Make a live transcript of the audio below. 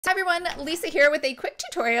Hi everyone, Lisa here with a quick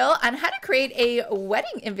tutorial on how to create a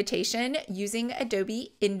wedding invitation using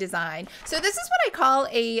Adobe Indesign. So this is what I call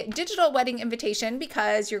a digital wedding invitation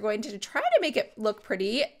because you're going to try to make it look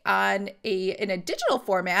pretty in a digital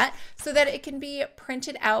format so that it can be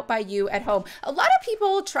printed out by you at home. A lot of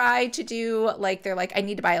people try to do they're like, I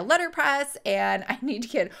need to buy a letterpress and I need to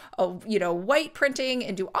get white printing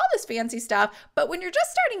and do all this fancy stuff. But when you're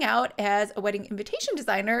just starting out as a wedding invitation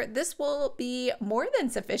designer, this will be more than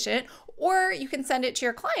sufficient. Or you can send it to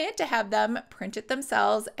your client to have them print it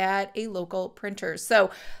themselves at a local printer. So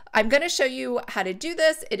I'm going to show you how to do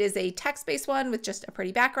this. It is a text-based one with just a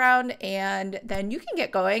pretty background, and then you can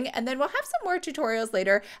get going, and then we'll have some more tutorials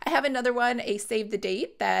later. I have another one, a save the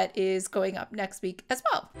date, that is going up next week as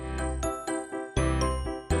well.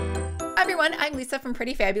 Hi everyone, I'm Lisa from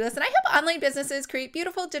Pretty Fabulous, and I help online businesses create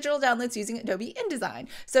beautiful digital downloads using Adobe Indesign.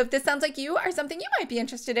 So if this sounds like you or something you might be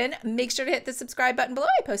interested in, make sure to hit the subscribe button below.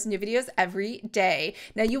 I post new videos every day.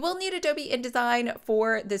 Now you will need Adobe Indesign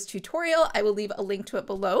for this tutorial. I will leave a link to it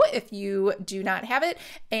below if you do not have it,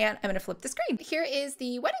 and I'm going to flip the screen. Here is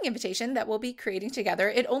the wedding invitation that we'll be creating together.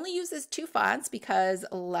 It only uses 2 fonts because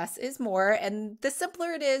less is more, and the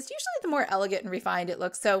simpler it is, usually the more elegant and refined it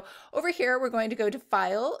looks. So over here, we're going to go to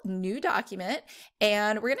File, New Document,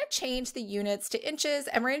 and we're going to change the units to inches,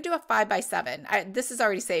 and we're going to do a 5x7. This is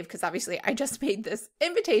already saved because obviously I just made this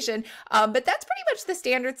invitation, but that's pretty much the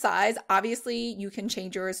standard size. Obviously you can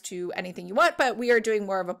change yours to anything you want, but we are doing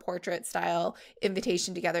more of a portrait style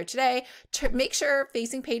invitation together today. To make sure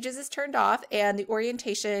facing pages is turned off and the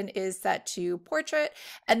orientation is set to portrait.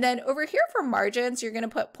 And then over here for margins, you're going to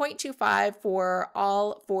put 0.25 for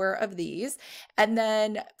all 4 of these. And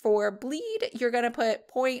then for bleed, you're going to put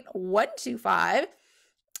 0.125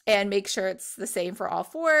 and make sure it's the same for all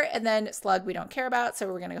 4. And then slug we don't care about, so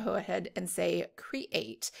we're going to go ahead and say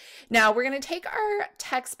create. Now we're going to take our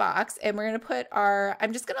text box and we're going to put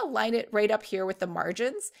I'm just going to line it right up here with the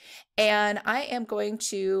margins, and I am going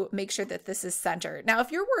to make sure that this is centered. Now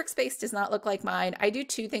if your workspace does not look like mine, I do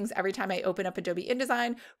 2 things every time I open up Adobe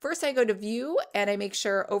InDesign. First, I go to view and I make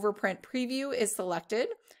sure overprint preview is selected.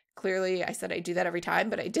 Clearly, I said I do that every time,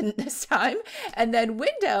 but I didn't this time. And then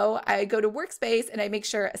window, I go to workspace and I make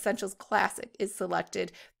sure Essentials Classic is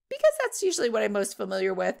selected because that's usually what I'm most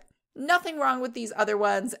familiar with. Nothing wrong with these other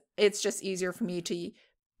ones. It's just easier for me to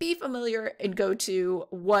be familiar and go to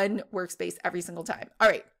one workspace every single time. All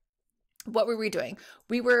right. What were we doing?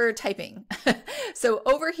 We were typing. So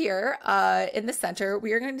over here in the center,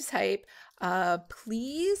 we are going to type,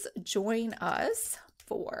 please join us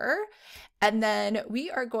for, and then we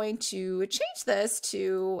are going to change this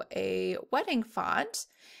to a wedding font,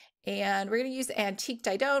 and we're going to use Antique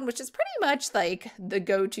Didone, which is pretty much like the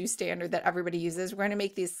go-to standard that everybody uses. We're going to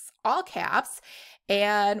make these all caps,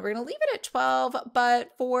 and we're going to leave it at 12, but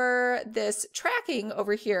for this tracking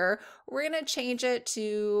over here, we're going to change it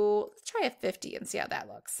to, let's try a 50 and see how that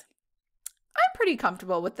looks. I'm pretty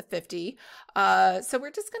comfortable with the 50. So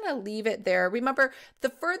we're just going to leave it there. Remember, the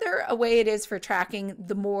further away it is for tracking,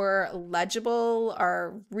 the more legible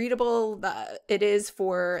or readable it is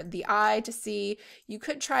for the eye to see. You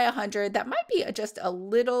could try 100. That might be just a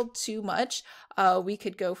little too much. We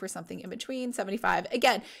could go for something in between, 75.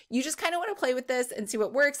 Again, you just kind of want to play with this and see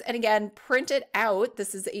what works. And again, print it out.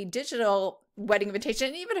 This is a digital wedding invitation.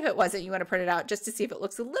 And even if it wasn't, you want to print it out just to see if it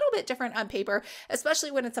looks a little bit different on paper,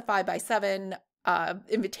 especially when it's a 5x7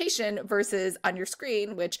 invitation versus on your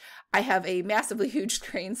screen, which I have a massively huge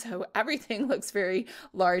screen, so everything looks very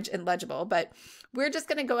large and legible. But we're just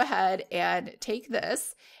going to go ahead and take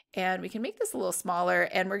this, and we can make this a little smaller,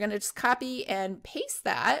 and we're going to just copy and paste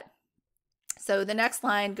that. So the next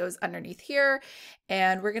line goes underneath here,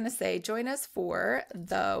 and we're going to say, join us for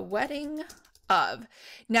the wedding of.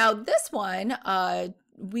 Now this one,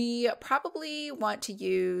 we probably want to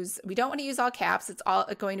use, we don't want to use all caps. It's all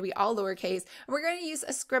going to be all lowercase. And we're going to use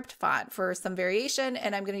a script font for some variation.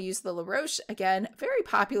 And I'm going to use the La Roche, again, very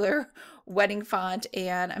popular wedding font.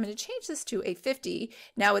 And I'm going to change this to a 50.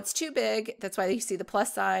 Now it's too big. That's why you see the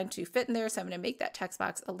plus sign to fit in there. So I'm going to make that text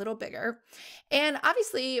box a little bigger. And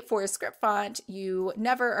obviously for a script font, you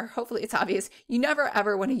never, or hopefully it's obvious, you never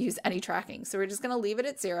ever want to use any tracking. So we're just going to leave it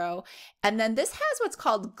at 0. And then this has what's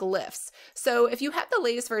called glyphs. So if you have the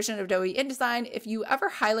latest version of Adobe InDesign, if you ever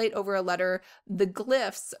highlight over a letter, the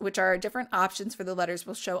glyphs, which are different options for the letters,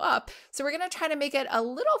 will show up. So we're going to try to make it a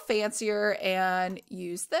little fancier and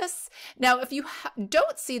use this. Now, if you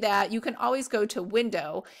don't see that, you can always go to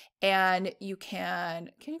window, and you can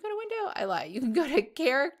you go to window? I lie. You can go to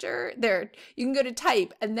character there. You can go to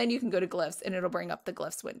type, and then you can go to glyphs, and it'll bring up the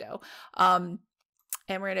glyphs window.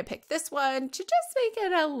 And we're going to pick this one to just make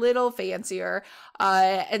it a little fancier.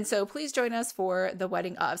 And so please join us for the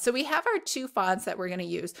wedding of. So we have our 2 fonts that we're going to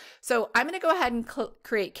use. So I'm going to go ahead and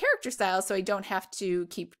create character styles so I don't have to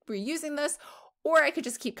keep reusing this, or I could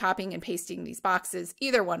just keep copying and pasting these boxes.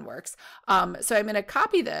 Either one works. So I'm going to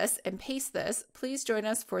copy this and paste this. Please join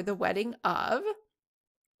us for the wedding of.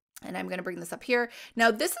 And I'm going to bring this up here.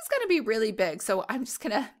 Now this is going to be really big, so I'm just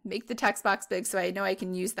going to make the text box big so I know I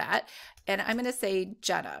can use that. And I'm going to say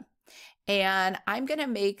Jenna. And I'm going to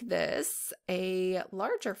make this a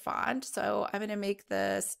larger font. So I'm going to make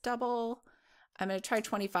this double. I'm going to try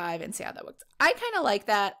 25 and see how that works. I kind of like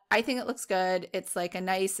that. I think it looks good. It's like a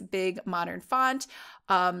nice big modern font.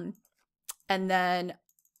 And then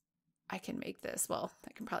I can make this, well,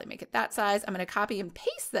 I can probably make it that size. I'm going to copy and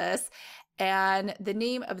paste this. And the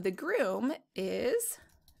name of the groom is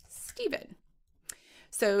Stephen.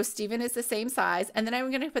 So Stephen is the same size. And then I'm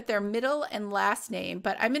going to put their middle and last name,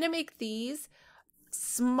 but I'm going to make these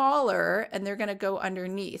smaller and they're going to go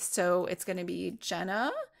underneath. So it's going to be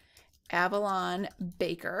Jenna Avalon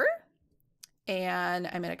Baker. And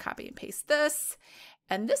I'm going to copy and paste this.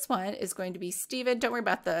 And this one is going to be Stephen. Don't worry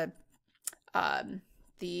about the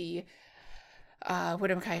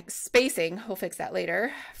spacing. We'll fix that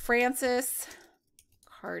later. Francis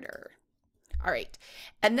Carter. All right.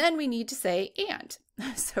 And then we need to say and.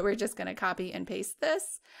 So we're just going to copy and paste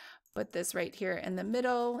this, put this right here in the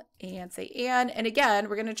middle and say and. And again,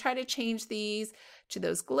 we're going to try to change these to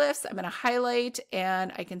those glyphs. I'm going to highlight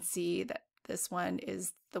and I can see that this one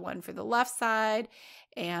is the one for the left side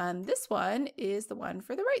and this one is the one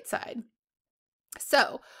for the right side.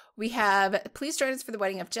 So we have, please join us for the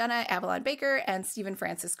wedding of Jenna Avalon Baker and Stephen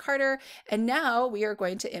Francis Carter. And now we are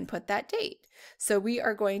going to input that date. So we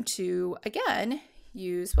are going to, again,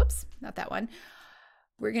 use, whoops, not that one.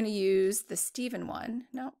 We're going to use the Stephen one.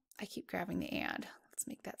 No, I keep grabbing the and. Let's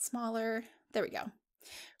make that smaller. There we go.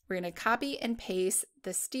 We're going to copy and paste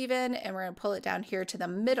the Stephen and we're going to pull it down here to the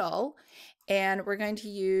middle. And we're going to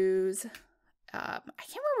use, I can't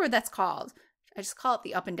remember what that's called. I just call it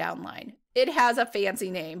the up and down line. It has a fancy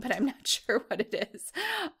name, but I'm not sure what it is.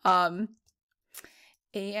 And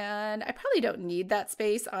I probably don't need that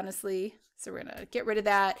space, honestly. So we're going to get rid of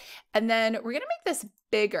that. And then we're going to make this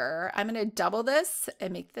bigger. I'm going to double this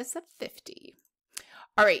and make this a 50.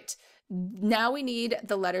 All right. Now we need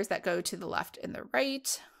the letters that go to the left and the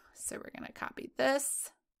right. So we're going to copy this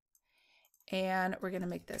and we're going to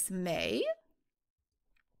make this May.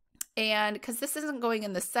 And because this isn't going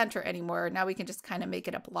in the center anymore, now we can just kind of make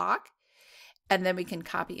it a block. And then we can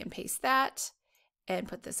copy and paste that and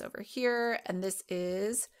put this over here. And this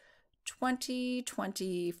is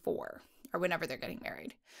 2024 or whenever they're getting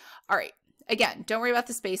married. All right. Again, don't worry about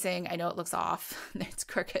the spacing. I know it looks off. It's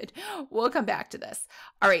crooked. We'll come back to this.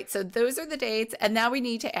 All right. So those are the dates. And now we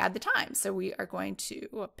need to add the time. So we are going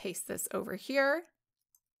to paste this over here.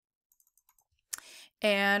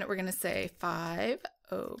 And we're going to say 5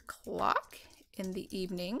 o'clock in the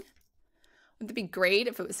evening. Wouldn't it be great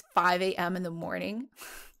if it was 5 a.m. in the morning?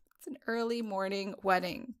 It's an early morning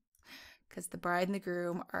wedding because the bride and the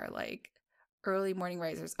groom are like early morning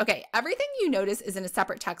risers. Okay, everything you notice is in a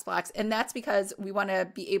separate text box, and that's because we want to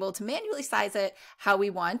be able to manually size it how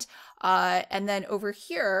we want. And then over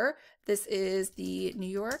here, this is the New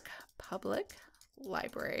York Public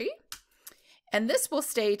Library. And this will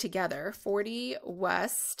stay together, 40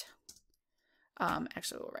 West,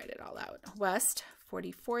 actually we'll write it all out, West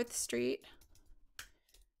 44th Street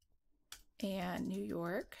and New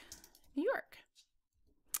York, New York.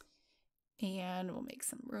 And we'll make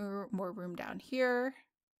some more room down here.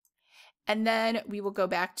 And then we will go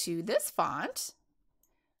back to this font,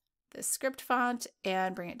 the script font,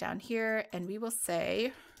 and bring it down here. And we will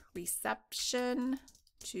say reception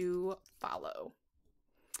to follow.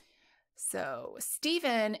 So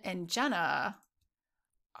Stephen and Jenna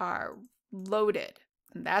are loaded.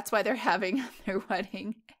 And that's why they're having their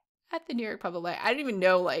wedding at the New York Public Library. I don't even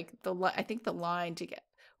know, like, I think the line to get,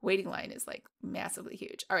 waiting line is like massively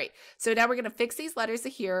huge. All right. So now we're going to fix these letters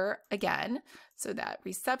here again. So that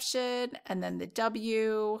reception and then the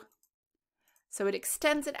W. So it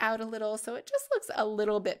extends it out a little. So it just looks a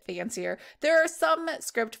little bit fancier. There are some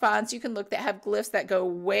script fonts you can look that have glyphs that go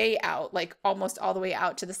way out, like almost all the way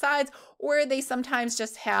out to the sides, or they sometimes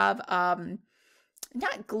just have,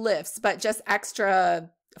 not glyphs, but just extra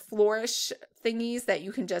flourish thingies that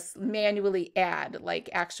you can just manually add, like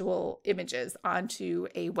actual images onto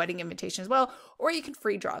a wedding invitation as well, or you can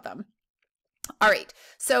free draw them. All right,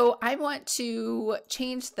 so I want to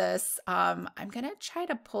change this. I'm going to try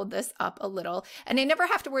to pull this up a little, and I never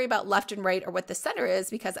have to worry about left and right or what the center is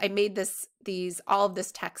because I made all of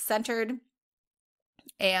this text centered.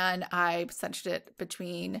 and I centered it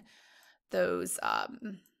between those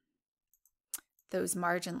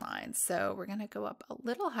margin lines. So we're going to go up a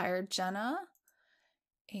little higher, Jenna.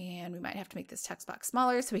 And we might have to make this text box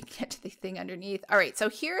smaller so we can get to the thing underneath. All right, so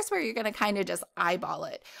here's where you're gonna kind of just eyeball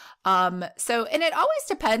it. And it always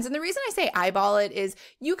depends. And the reason I say eyeball it is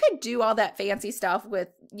you could do all that fancy stuff with,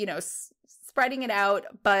 you know, spreading it out,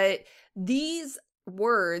 but these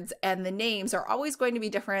words and the names are always going to be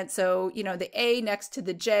different. So, you know, the A next to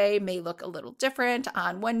the J may look a little different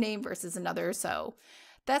on one name versus another. So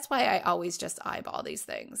that's why I always just eyeball these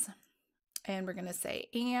things. And we're gonna say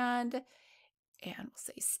and we'll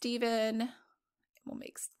say Stephen, we'll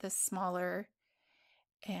make this smaller,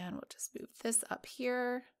 and we'll just move this up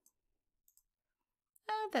here.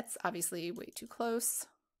 That's obviously way too close.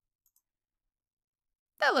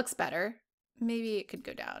 That looks better. Maybe it could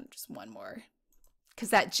go down just one more, because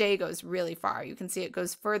that J goes really far. You can see it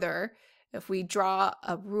goes further. If we draw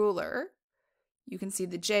a ruler, you can see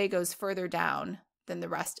the J goes further down than the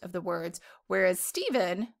rest of the words, whereas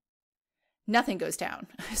Stephen, nothing goes down.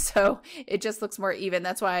 So it just looks more even.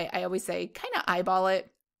 That's why I always say kind of eyeball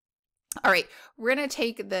it. All right, we're going to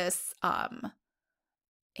take this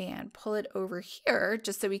and pull it over here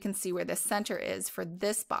just so we can see where the center is for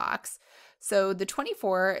this box. So the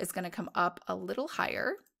 24 is going to come up a little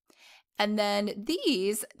higher. And then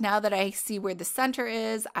these, now that I see where the center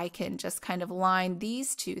is, I can just kind of line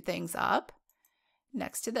these two things up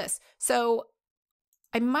next to this. So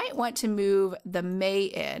I might want to move the May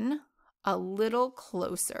in a little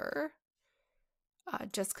closer,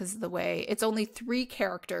 just because of the way it's only 3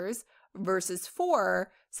 characters versus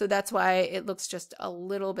 4. So that's why it looks just a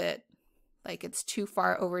little bit like it's too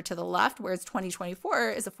far over to the left, whereas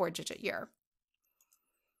 2024 is a 4-digit year.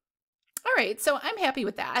 All right, so I'm happy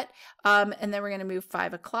with that. And then we're going to move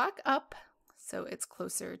 5 o'clock up, so it's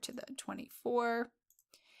closer to the 24.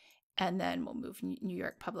 And then we'll move New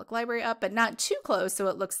York Public Library up, but not too close so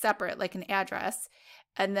it looks separate like an address.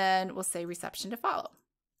 And then we'll say reception to follow.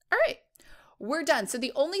 All right, we're done. So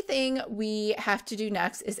the only thing we have to do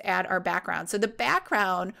next is add our background. So the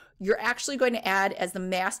background you're actually going to add as the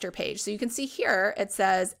master page. So you can see here it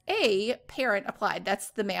says a parent applied.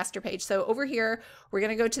 That's the master page. So over here, we're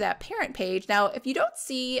going to go to that parent page. Now, if you don't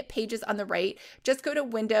see pages on the right, just go to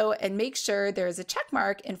window and make sure there's a check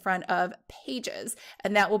mark in front of pages.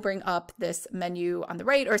 And that will bring up this menu on the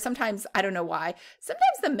right, or sometimes, I don't know why,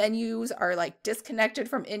 sometimes the menus are like disconnected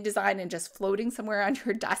from InDesign and just floating somewhere on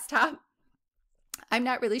your desktop. I'm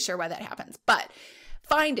not really sure why that happens, but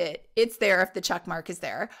find it. It's there if the check mark is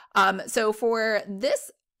there. So for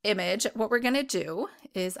this image, what we're going to do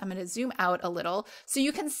is I'm going to zoom out a little so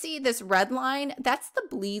you can see this red line. That's the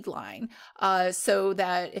bleed line, so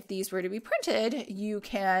that if these were to be printed,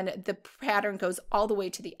 the pattern goes all the way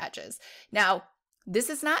to the edges. Now, this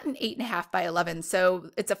is not an 8.5 by 11, so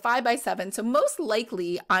it's a 5 by 7. So most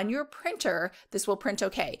likely on your printer, this will print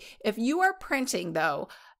okay. If you are printing though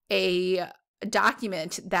a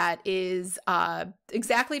document that is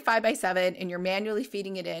exactly 5 by 7 and you're manually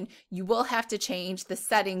feeding it in, you will have to change the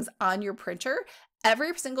settings on your printer.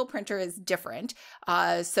 Every single printer is different,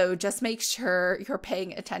 so just make sure you're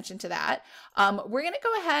paying attention to that. We're going to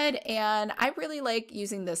go ahead, and I really like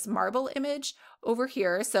using this marble image over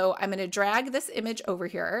here. So I'm going to drag this image over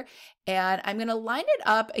here, and I'm going to line it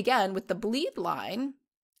up again with the bleed line,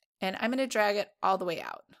 and I'm going to drag it all the way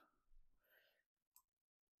out.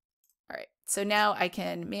 All right, so now I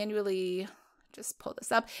can manually just pull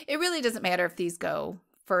this up. It really doesn't matter if these go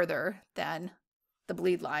further than the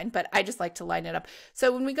bleed line, but I just like to line it up.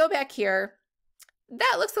 So when we go back here,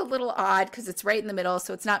 that looks a little odd because it's right in the middle,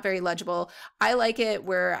 so it's not very legible. I like it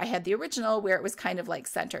where I had the original, where it was kind of like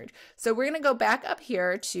centered. So we're going to go back up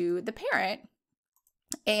here to the parent,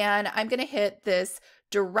 and I'm going to hit this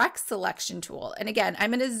direct selection tool. And again,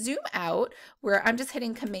 I'm going to zoom out where I'm just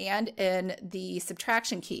hitting Command and the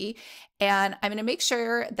subtraction key. And I'm going to make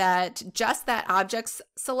sure that just that object's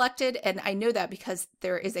selected. And I know that because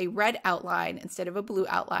there is a red outline instead of a blue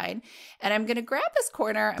outline. And I'm going to grab this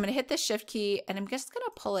corner, I'm going to hit the Shift key, and I'm just going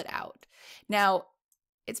to pull it out. Now,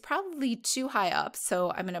 it's probably too high up,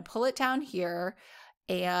 so I'm going to pull it down here.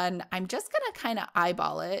 And I'm just going to kind of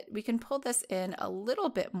eyeball it. We can pull this in a little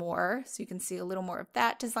bit more so you can see a little more of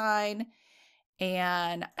that design.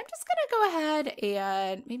 And I'm just going to go ahead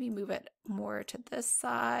and maybe move it more to this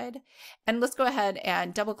side. And let's go ahead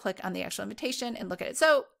and double click on the actual invitation and look at it.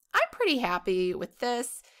 So I'm pretty happy with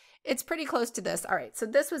this. It's pretty close to this. All right, so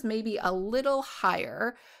this was maybe a little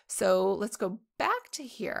higher. So let's go back to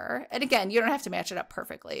here. And again, you don't have to match it up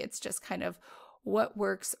perfectly. It's just kind of what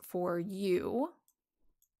works for you.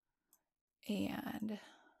 And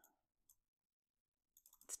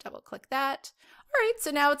double click that. All right,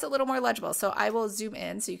 so now it's a little more legible. So I will zoom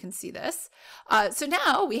in so you can see this. So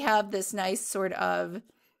now we have this nice sort of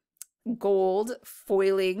gold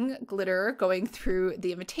foiling glitter going through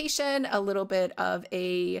the invitation, a little bit of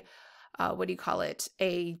a, what do you call it?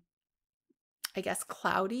 I guess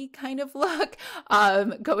cloudy kind of look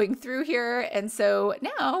going through here. And so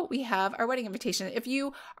now we have our wedding invitation. If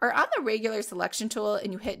you are on the regular selection tool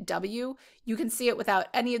and you hit W, you can see it without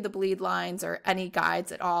any of the bleed lines or any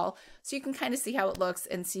guides at all. So you can kind of see how it looks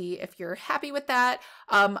and see if you're happy with that.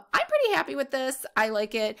 I'm pretty happy with this. I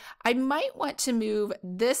like it. I might want to move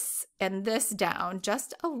this and this down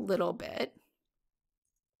just a little bit.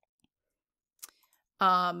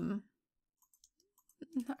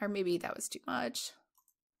 Or maybe that was too much.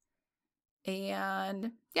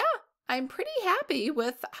 And yeah, I'm pretty happy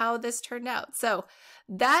with how this turned out. So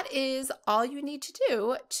that is all you need to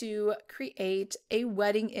do to create a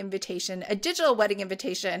wedding invitation. A digital wedding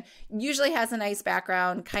invitation usually has a nice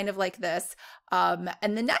background, kind of like this.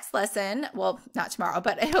 And the next lesson, well, not tomorrow,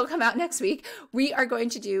 but it'll come out next week, we are going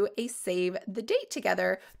to do a save the date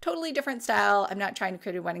together. Totally different style. I'm not trying to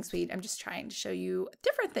create a wedding suite. I'm just trying to show you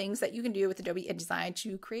different things that you can do with Adobe InDesign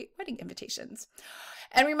to create wedding invitations.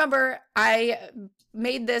 And remember, I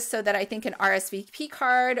made this so that I think an RSVP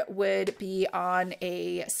card would be on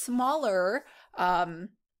a smaller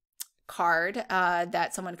card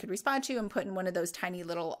that someone could respond to and put in one of those tiny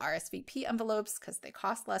little RSVP envelopes because they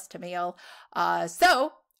cost less to mail.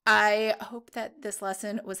 So I hope that this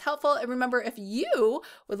lesson was helpful. And remember, if you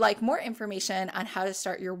would like more information on how to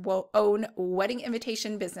start your own wedding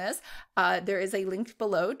invitation business, there is a link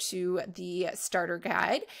below to the starter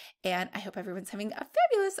guide. And I hope everyone's having a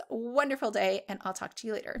fabulous, wonderful day, and I'll talk to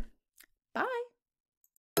you later. Bye.